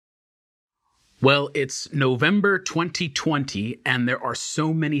Well, it's November 2020, and there are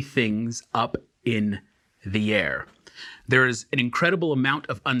so many things up in the air. There is an incredible amount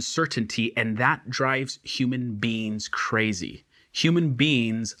of uncertainty, and that drives human beings crazy. Human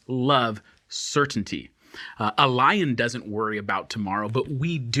beings love certainty. A lion doesn't worry about tomorrow, but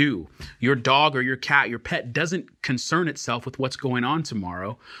we do. Your dog or your cat, your pet doesn't concern itself with what's going on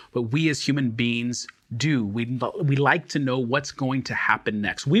tomorrow, but we as human beings do. We like to know what's going to happen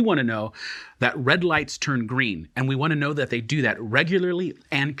next. We want to know that red lights turn green, and we want to know that they do that regularly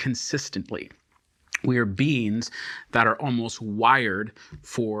and consistently. We are beings that are almost wired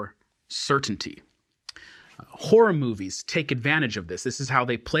for certainty. Horror movies take advantage of this. This is how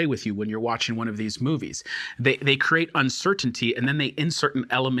they play with you when you're watching one of these movies. They create uncertainty, and then they insert an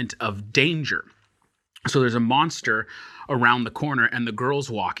element of danger. So there's a monster around the corner and the girl's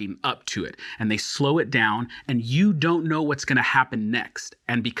walking up to it, and they slow it down, and you don't know what's going to happen next.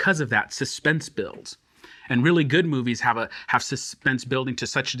 And because of that, suspense builds. And really good movies have suspense building to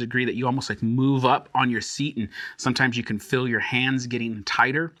such a degree that you almost like move up on your seat, and sometimes you can feel your hands getting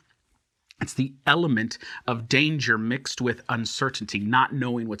tighter. It's the element of danger mixed with uncertainty, not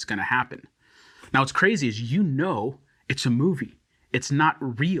knowing what's going to happen. Now, what's crazy is it's a movie. It's not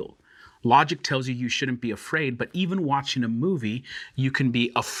real. Logic tells you shouldn't be afraid, but even watching a movie, you can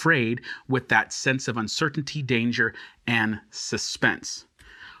be afraid with that sense of uncertainty, danger, and suspense.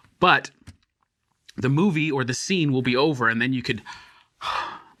 But the movie or the scene will be over, and then you could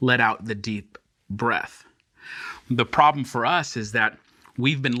let out the deep breath. The problem for us is that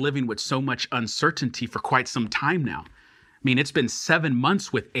we've been living with so much uncertainty for quite some time now. I mean, it's been 7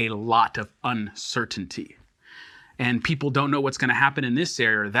 months with a lot of uncertainty. And people don't know what's going to happen in this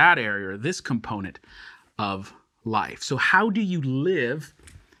area or that area or this component of life. So how do you live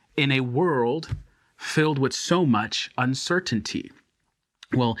in a world filled with so much uncertainty?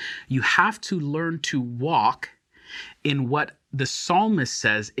 Well, you have to learn to walk in what the psalmist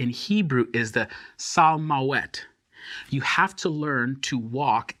says in Hebrew is the Psalmawet. You have to learn to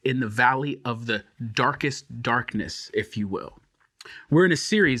walk in the valley of the darkest darkness, if you will. We're in a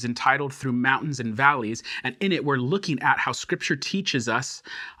series entitled Through Mountains and Valleys, and in it we're looking at how Scripture teaches us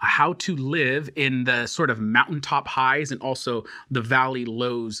how to live in the sort of mountaintop highs and also the valley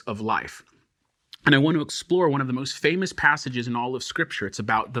lows of life. And I want to explore one of the most famous passages in all of Scripture. It's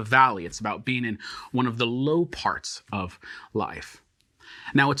about the valley. It's about being in one of the low parts of life.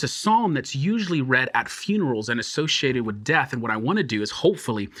 Now, it's a psalm that's usually read at funerals and associated with death. And what I want to do is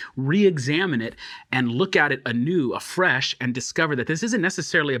hopefully re-examine it and look at it anew, afresh, and discover that this isn't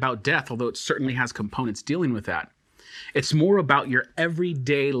necessarily about death, although it certainly has components dealing with that. It's more about your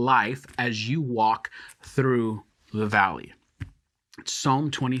everyday life as you walk through the valley. It's Psalm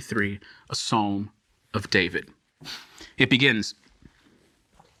 23, a psalm of David. It begins,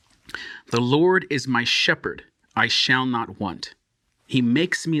 "The Lord is my shepherd, I shall not want. He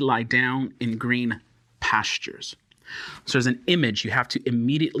makes me lie down in green pastures." So there's an image you have to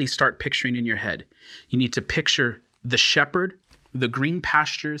immediately start picturing in your head. You need to picture the shepherd, the green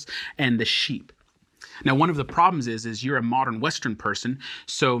pastures, and the sheep. Now, one of the problems is you're a modern Western person,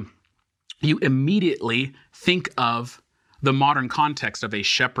 so you immediately think of the modern context of a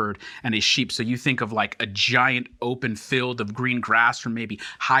shepherd and a sheep. So you think of like a giant open field of green grass or maybe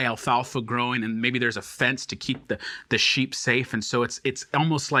high alfalfa growing, and maybe there's a fence to keep the sheep safe. And so it's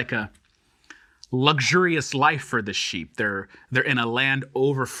almost like a luxurious life for the sheep. They're in a land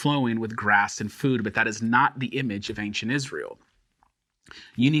overflowing with grass and food, but that is not the image of ancient Israel.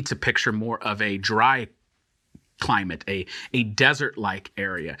 You need to picture more of a dry climate, a desert-like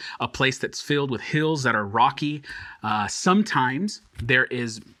area, a place that's filled with hills that are rocky. Sometimes there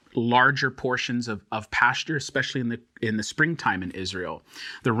is larger portions of pasture, especially in the springtime in Israel.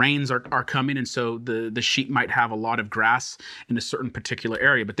 The rains are coming, and so the sheep might have a lot of grass in a certain particular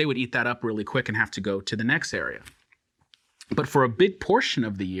area, but they would eat that up really quick and have to go to the next area. But for a big portion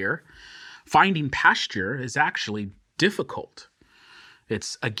of the year, finding pasture is actually difficult.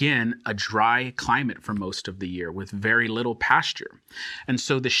 It's, again, a dry climate for most of the year with very little pasture. And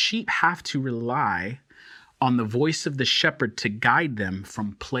so the sheep have to rely on the voice of the shepherd to guide them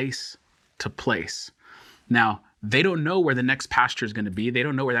from place to place. Now, they don't know where the next pasture is going to be. They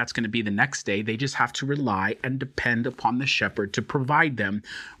don't know where that's going to be the next day. They just have to rely and depend upon the shepherd to provide them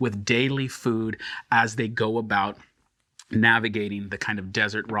with daily food as they go about navigating the kind of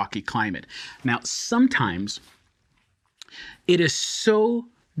desert, rocky climate. Now, sometimes it is so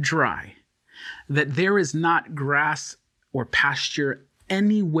dry that there is not grass or pasture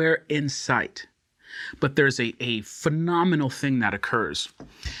anywhere in sight. But there's a phenomenal thing that occurs.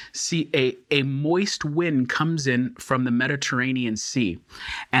 See, a moist wind comes in from the Mediterranean Sea,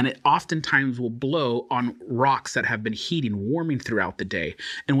 and it oftentimes will blow on rocks that have been warming throughout the day.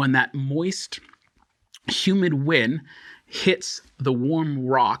 And when that moist, humid wind hits the warm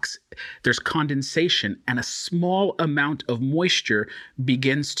rocks, there's condensation and a small amount of moisture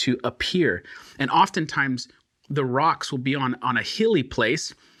begins to appear. And oftentimes the rocks will be on a hilly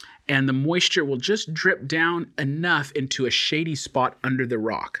place, and the moisture will just drip down enough into a shady spot under the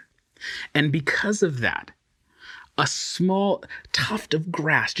rock. And because of that, a small tuft of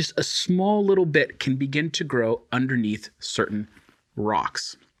grass, just a small little bit, can begin to grow underneath certain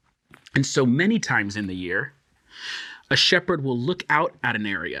rocks. And so many times in the year, a shepherd will look out at an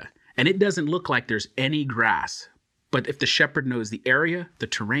area, and it doesn't look like there's any grass. But if the shepherd knows the area, the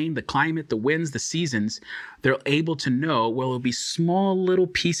terrain, the climate, the winds, the seasons, they're able to know, well, there'll be small little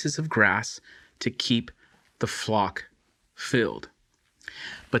pieces of grass to keep the flock filled.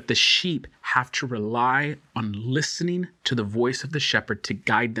 But the sheep have to rely on listening to the voice of the shepherd to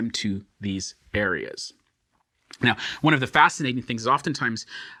guide them to these areas. Now, one of the fascinating things is oftentimes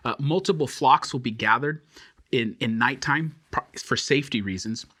multiple flocks will be gathered in nighttime for safety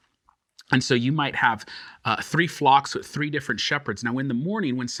reasons. And so you might have 3 flocks with 3 different shepherds. Now in the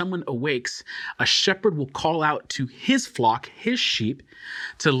morning, when someone awakes, a shepherd will call out to his flock, his sheep,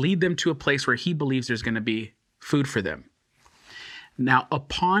 to lead them to a place where he believes there's going to be food for them. Now,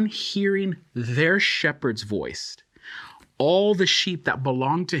 upon hearing their shepherd's voice, all the sheep that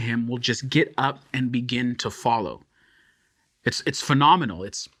belong to him will just get up and begin to follow. It's phenomenal.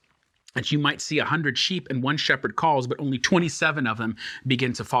 It's you might see 100 sheep and one shepherd calls, but only 27 of them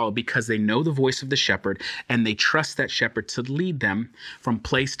begin to follow because they know the voice of the shepherd and they trust that shepherd to lead them from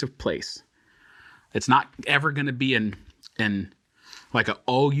place to place. It's not ever going to be in like a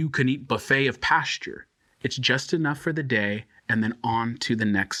all-you-can-eat buffet of pasture. It's just enough for the day and then on to the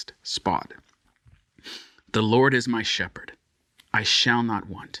next spot. The Lord is my shepherd. I shall not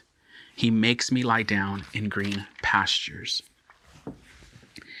want. He makes me lie down in green pastures.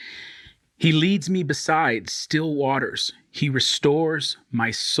 He leads me beside still waters. He restores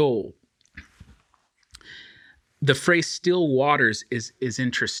my soul. The phrase still waters is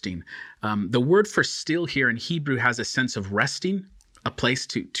interesting. The word for still here in Hebrew has a sense of resting, a place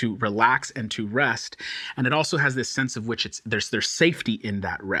to relax and to rest. And it also has this sense of which there's safety in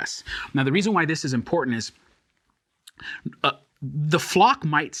that rest. Now, the reason why this is important is the flock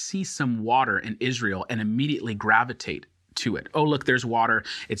might see some water in Israel and immediately gravitate to it. Oh, look, there's water.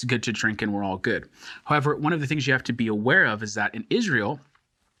 It's good to drink and we're all good. However, one of the things you have to be aware of is that in Israel,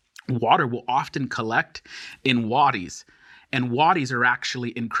 water will often collect in wadis. And wadis are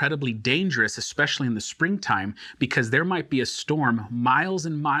actually incredibly dangerous, especially in the springtime, because there might be a storm miles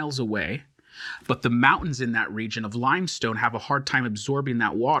and miles away, but the mountains in that region of limestone have a hard time absorbing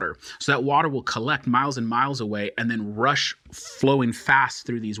that water. So that water will collect miles and miles away and then rush flowing fast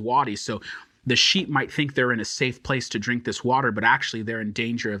through these wadis. So the sheep might think they're in a safe place to drink this water, but actually they're in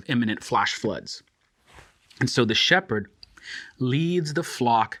danger of imminent flash floods. And so the shepherd leads the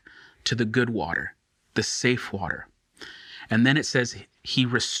flock to the good water, the safe water. And then it says, he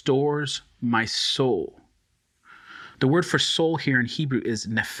restores my soul. The word for soul here in Hebrew is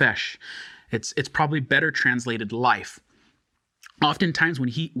nephesh. It's probably better translated life. Oftentimes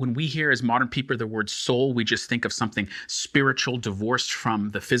when we hear as modern people the word soul, we just think of something spiritual divorced from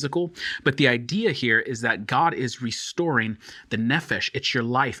the physical. But the idea here is that God is restoring the nephesh. It's your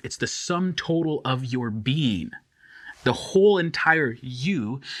life. It's the sum total of your being. The whole entire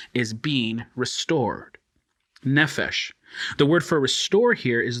you is being restored. Nephesh. The word for restore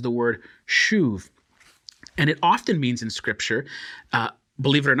here is the word shuv. And it often means in scripture,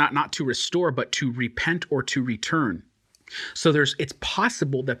 believe it or not to restore, but to repent or to return. So it's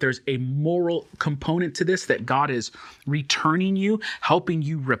possible that there's a moral component to this, that God is returning you, helping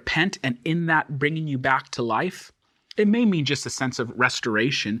you repent, and in that bringing you back to life. It may mean just a sense of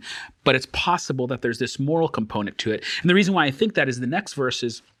restoration, but it's possible that there's this moral component to it. And the reason why I think that is the next verse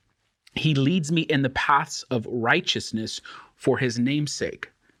is, he leads me in the paths of righteousness for his name's sake.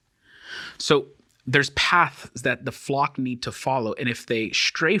 So there's paths that the flock need to follow, and if they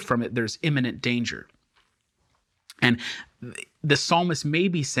stray from it, there's imminent danger. And the psalmist may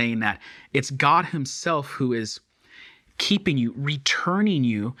be saying that it's God himself who is keeping you, returning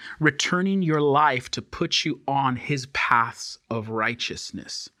your life to put you on his paths of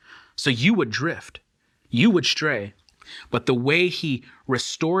righteousness. So you would drift, you would stray, but the way he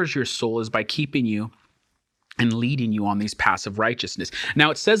restores your soul is by keeping you and leading you on these paths of righteousness.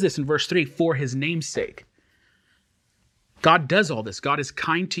 Now it says this in verse 3, for his name's sake. God does all this. God is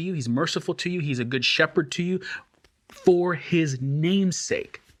kind to you. He's merciful to you. He's a good shepherd to you for his name's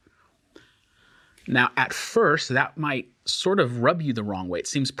sake. Now, at first, that might sort of rub you the wrong way. It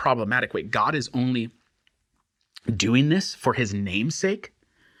seems problematic. Wait, God is only doing this for his name's sake?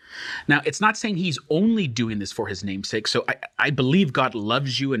 Now, it's not saying he's only doing this for his name's sake. So I believe God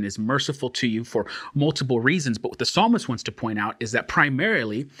loves you and is merciful to you for multiple reasons. But what the psalmist wants to point out is that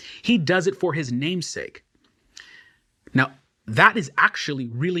primarily he does it for his name's sake. Now, that is actually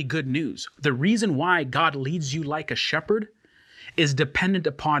really good news. The reason why God leads you like a shepherd is dependent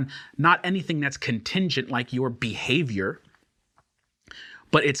upon not anything that's contingent like your behavior,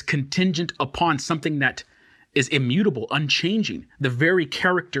 but it's contingent upon something that is immutable, unchanging, the very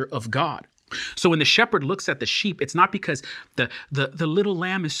character of God. So when the shepherd looks at the sheep, it's not because the little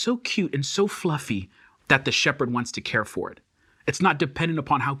lamb is so cute and so fluffy that the shepherd wants to care for it. It's not dependent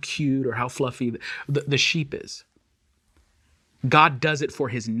upon how cute or how fluffy the sheep is. God does it for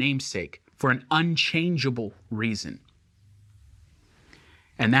his namesake, for an unchangeable reason.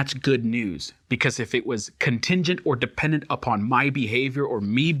 And that's good news, because if it was contingent or dependent upon my behavior or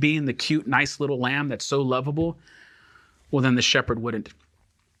me being the cute, nice little lamb that's so lovable, well, then the shepherd wouldn't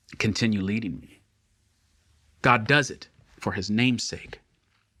continue leading me. God does it for his namesake.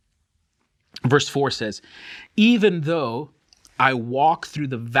 Verse 4 says, even though I walk through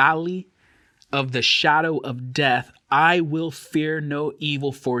the valley of the shadow of death, I will fear no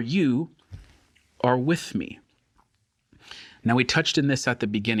evil, for you are with me. Now, we touched in this at the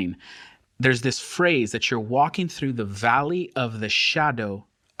beginning. There's this phrase that you're walking through the valley of the shadow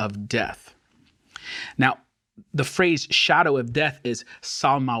of death. Now, the phrase shadow of death is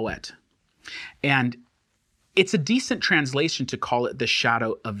salmawet. And it's a decent translation to call it the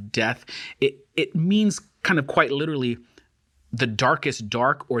shadow of death. It means kind of quite literally the darkest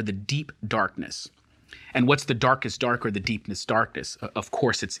dark or the deep darkness. And what's the darkest dark or the deepest darkness? Of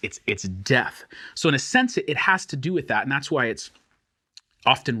course, it's death. So in a sense, it has to do with that. And that's why it's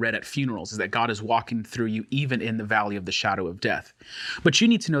often read at funerals, is that God is walking through you even in the valley of the shadow of death. But you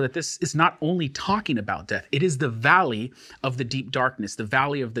need to know that this is not only talking about death. It is the valley of the deep darkness, the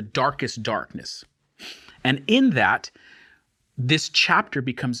valley of the darkest darkness. And in that, this chapter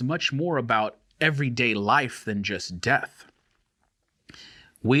becomes much more about everyday life than just death.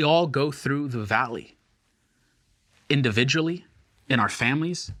 We all go through the valley. Individually, in our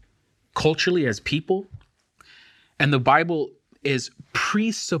families, culturally as people. And the Bible is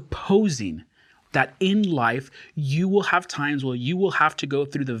presupposing that in life, you will have times where you will have to go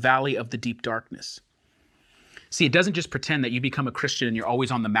through the valley of the deep darkness. See, it doesn't just pretend that you become a Christian and you're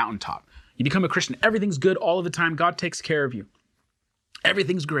always on the mountaintop. You become a Christian, everything's good all of the time. God takes care of you.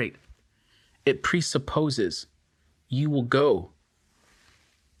 Everything's great. It presupposes you will go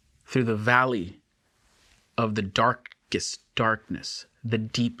through the valley of the darkest darkness, the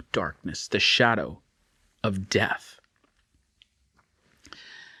deep darkness, the shadow of death.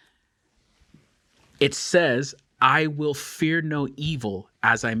 It says, I will fear no evil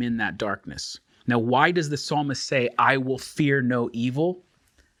as I'm in that darkness. Now, why does the psalmist say, I will fear no evil?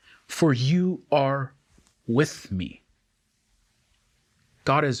 For you are with me.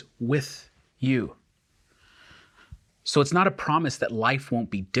 God is with you. So it's not a promise that life won't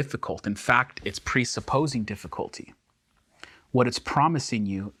be difficult. In fact, it's presupposing difficulty. What it's promising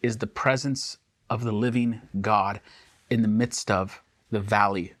you is the presence of the living God in the midst of the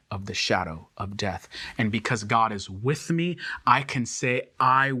valley of the shadow of death. And because God is with me, I can say,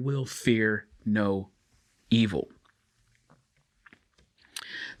 I will fear no evil.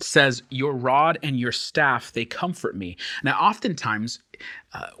 It says, your rod and your staff, they comfort me. Now, oftentimes,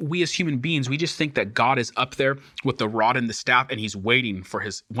 we as human beings, we just think that God is up there with the rod and the staff, and he's waiting for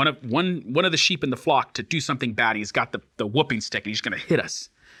his one of the sheep in the flock to do something bad. He's got the whooping stick, and he's going to hit us.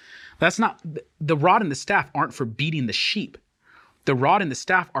 That's not, the rod and the staff aren't for beating the sheep. The rod and the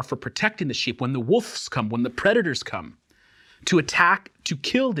staff are for protecting the sheep. When the wolves come, when the predators come to attack, to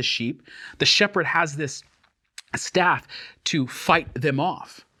kill the sheep, the shepherd has this staff to fight them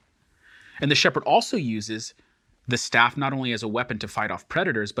off. And the shepherd also uses the staff not only as a weapon to fight off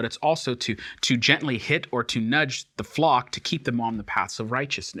predators, but it's also to gently hit or to nudge the flock to keep them on the paths of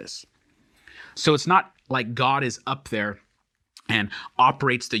righteousness. So it's not like God is up there and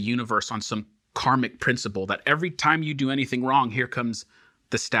operates the universe on some karmic principle that every time you do anything wrong, here comes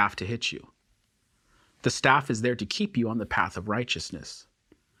the staff to hit you. The staff is there to keep you on the path of righteousness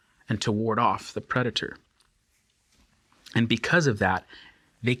and to ward off the predator. And because of that,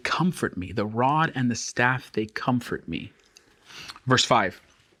 they comfort me. The rod and the staff, they comfort me. Verse 5.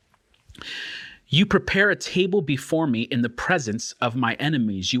 You prepare a table before me in the presence of my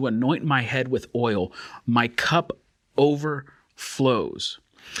enemies. You anoint my head with oil. My cup overflows.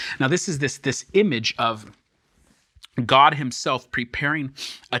 Now, this is this image of God himself preparing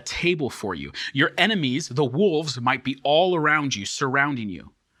a table for you. Your enemies, the wolves, might be all around you, surrounding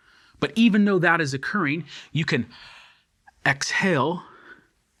you. But even though that is occurring, you can exhale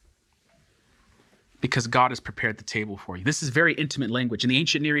because God has prepared the table for you. This is very intimate language. In the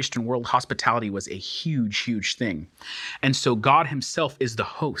ancient Near Eastern world, hospitality was a huge, huge thing. And so God himself is the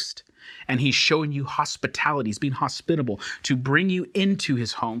host. And he's showing you hospitality. He's being hospitable to bring you into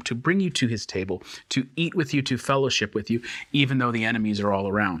his home, to bring you to his table, to eat with you, to fellowship with you, even though the enemies are all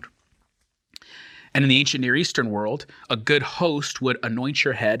around. And in the ancient Near Eastern world, a good host would anoint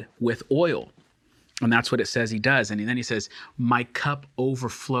your head with oil. And that's what it says he does. And then he says, my cup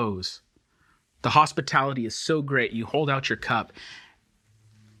overflows. The hospitality is so great. You hold out your cup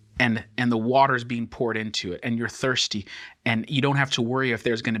and the water is being poured into it and you're thirsty and you don't have to worry if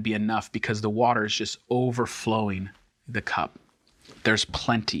there's going to be enough because the water is just overflowing the cup. There's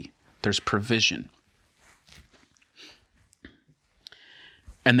plenty. There's provision.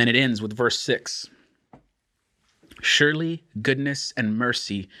 And then it ends with verse 6. Surely goodness and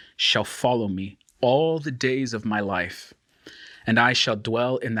mercy shall follow me all the days of my life, and I shall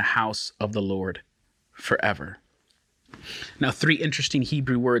dwell in the house of the Lord forever. Now, 3 interesting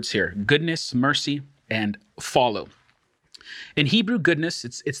Hebrew words here: goodness, mercy, and follow. In Hebrew, goodness,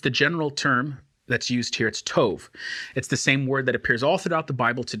 it's the general term that's used here. It's tov. It's the same word that appears all throughout the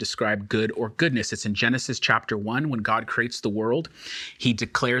Bible to describe good or goodness. It's in Genesis chapter 1. When God creates the world, he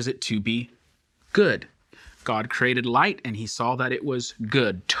declares it to be good. God created light and he saw that it was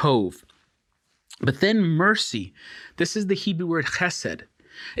good, tov. But then mercy, this is the Hebrew word chesed.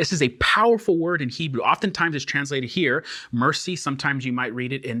 This is a powerful word in Hebrew. Oftentimes it's translated here, mercy. Sometimes you might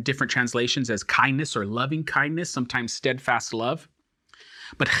read it in different translations as kindness or loving kindness, sometimes steadfast love.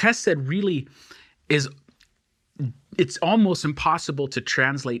 But chesed really it's almost impossible to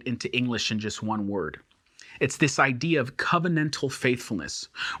translate into English in just one word. It's this idea of covenantal faithfulness.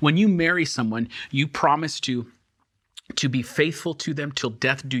 When you marry someone, you promise to be faithful to them till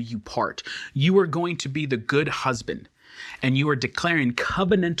death do you part. You are going to be the good husband, and you are declaring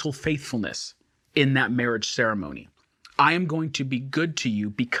covenantal faithfulness in that marriage ceremony. I am going to be good to you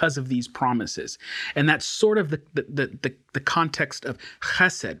because of these promises. And that's sort of the context of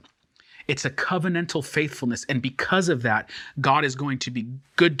chesed. It's a covenantal faithfulness. And because of that, God is going to be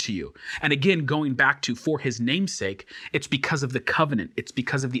good to you. And again, going back to for his namesake, it's because of the covenant. It's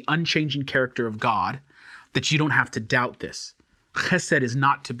because of the unchanging character of God that you don't have to doubt this. Chesed is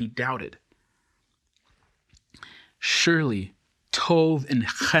not to be doubted. Surely tov and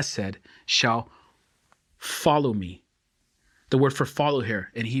chesed shall follow me. The word for follow here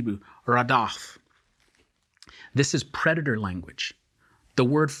in Hebrew, radaf. This is predator language. The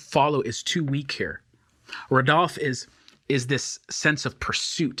word follow is too weak here. Radaf is this sense of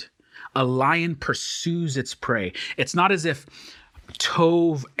pursuit. A lion pursues its prey. It's not as if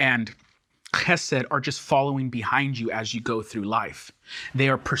tov and chesed are just following behind you as you go through life. They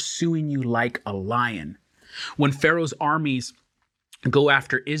are pursuing you like a lion. When Pharaoh's armies go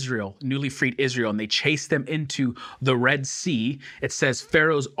after Israel, newly freed Israel, and they chase them into the Red Sea, it says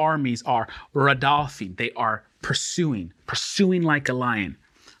Pharaoh's armies are radafin. They are pursuing like a lion.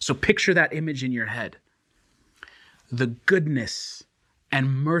 So picture that image in your head. The goodness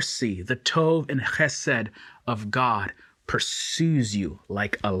and mercy, the tov and chesed of God pursues you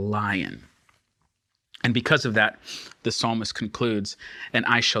like a lion. And because of that, the psalmist concludes, and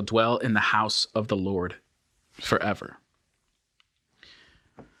I shall dwell in the house of the Lord forever.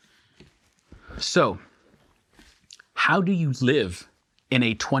 So, how do you live in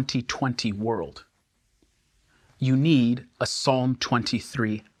a 2020 world? You need a Psalm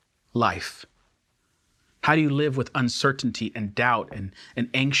 23 life. How do you live with uncertainty and doubt and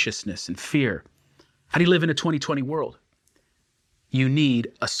anxiousness and fear? How do you live in a 2020 world? You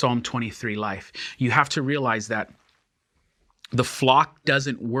need a Psalm 23 life. You have to realize that the flock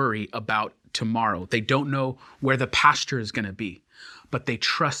doesn't worry about tomorrow. They don't know where the pasture is going to be, but they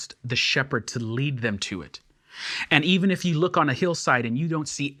trust the shepherd to lead them to it. And even if you look on a hillside and you don't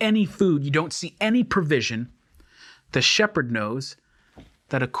see any food, you don't see any provision, the shepherd knows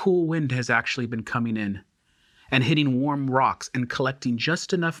that a cool wind has actually been coming in and hitting warm rocks and collecting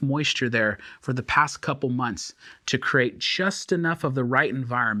just enough moisture there for the past couple months to create just enough of the right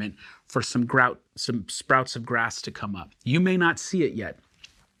environment for some sprouts of grass to come up. You may not see it yet.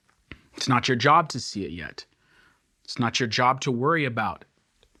 It's not your job to see it yet. It's not your job to worry about.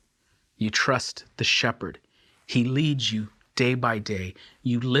 You trust the shepherd. He leads you day by day.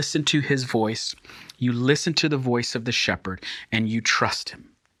 You listen to his voice. You listen to the voice of the shepherd, and you trust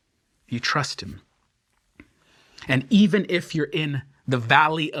him. You trust him. And even if you're in the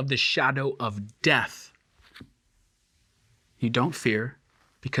valley of the shadow of death, you don't fear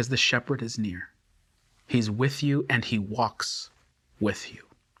because the shepherd is near. He's with you and he walks with you.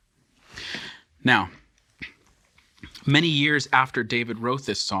 Now, many years after David wrote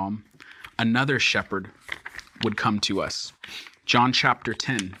this psalm, another shepherd would come to us. John chapter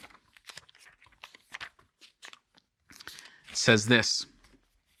 10 says this.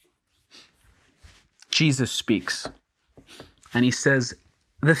 Jesus speaks, and he says,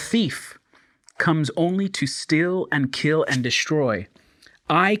 "The thief comes only to steal and kill and destroy.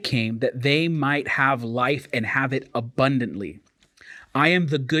 I came that they might have life and have it abundantly. I am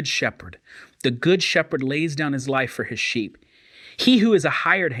the good shepherd. The good shepherd lays down his life for his sheep. He who is a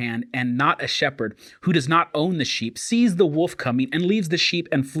hired hand and not a shepherd, who does not own the sheep, sees the wolf coming and leaves the sheep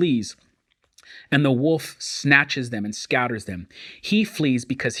and flees. And the wolf snatches them and scatters them. He flees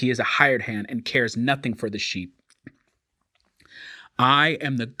because he is a hired hand and cares nothing for the sheep. I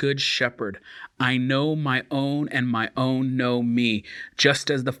am the good shepherd. I know my own, and my own know me,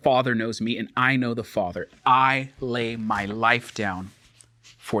 just as the Father knows me, and I know the Father. I lay my life down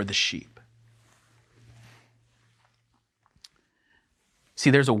for the sheep."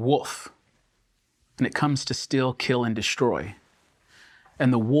 See, there's a wolf, and it comes to steal, kill, and destroy.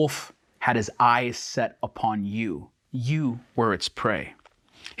 And the wolf had his eyes set upon you. You were its prey.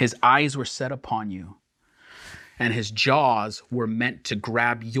 His eyes were set upon you, and his jaws were meant to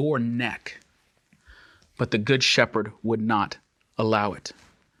grab your neck. But the good shepherd would not allow it.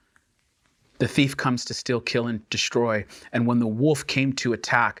 The thief comes to steal, kill, and destroy. And when the wolf came to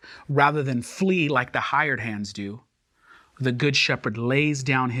attack, rather than flee like the hired hands do, the good shepherd lays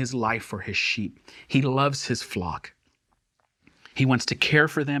down his life for his sheep. He loves his flock. He wants to care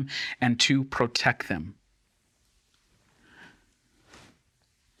for them and to protect them.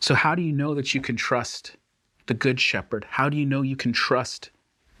 So how do you know that you can trust the good shepherd? How do you know you can trust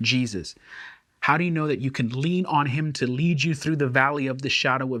Jesus? How do you know that you can lean on him to lead you through the valley of the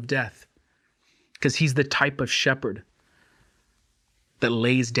shadow of death? Because he's the type of shepherd that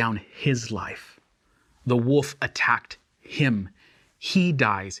lays down his life. The wolf attacked him. He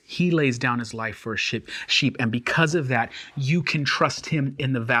dies. He lays down his life for a sheep. And because of that, you can trust him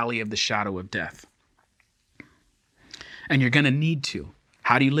in the valley of the shadow of death. And you're going to need to.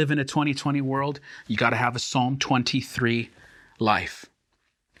 How do you live in a 2020 world? You got to have a Psalm 23 life.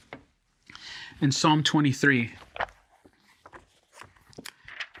 In Psalm 23,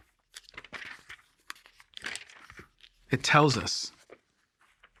 it tells us,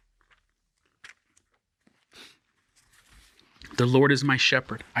 "The Lord is my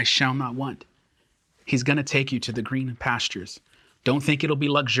shepherd, I shall not want." He's going to take you to the green pastures. Don't think it'll be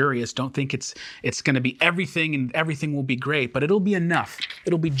luxurious. Don't think it's going to be everything and everything will be great, but it'll be enough.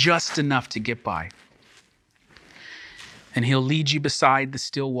 It'll be just enough to get by. And he'll lead you beside the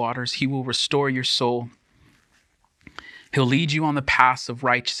still waters. He will restore your soul. He'll lead you on the paths of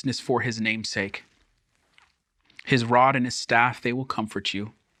righteousness for his name's sake. His rod and his staff, they will comfort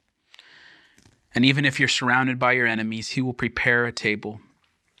you. And even if you're surrounded by your enemies, he will prepare a table.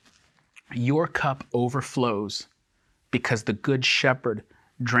 Your cup overflows because the good shepherd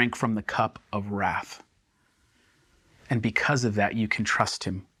drank from the cup of wrath. And because of that, you can trust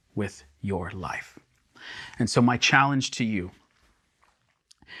him with your life. And so my challenge to you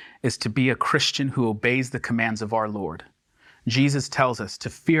is to be a Christian who obeys the commands of our Lord. Jesus tells us to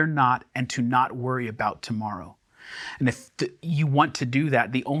fear not and to not worry about tomorrow. And if you want to do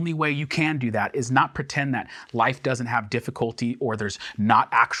that, the only way you can do that is not pretend that life doesn't have difficulty or there's not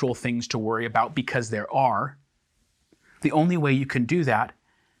actual things to worry about, because there are. The only way you can do that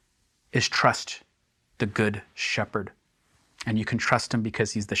is trust the good shepherd. And you can trust him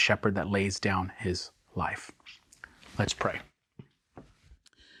because he's the shepherd that lays down his life. Let's pray.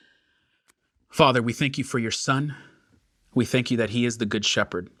 Father, we thank you for your Son. We thank you that he is the good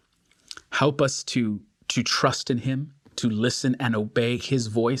shepherd. Help us to trust in him, to listen and obey his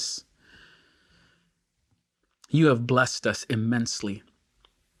voice. You have blessed us immensely.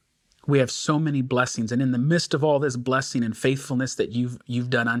 We have so many blessings, and in the midst of all this blessing and faithfulness that you've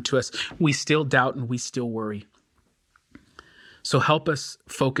done unto us, we still doubt and we still worry. So help us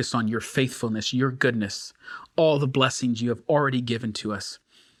focus on your faithfulness, your goodness, all the blessings you have already given to us.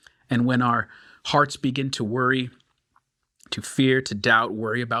 And when our hearts begin to worry, to fear, to doubt,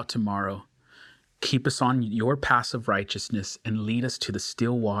 worry about tomorrow, keep us on your path of righteousness and lead us to the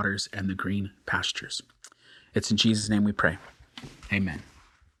still waters and the green pastures. It's in Jesus' name we pray. Amen.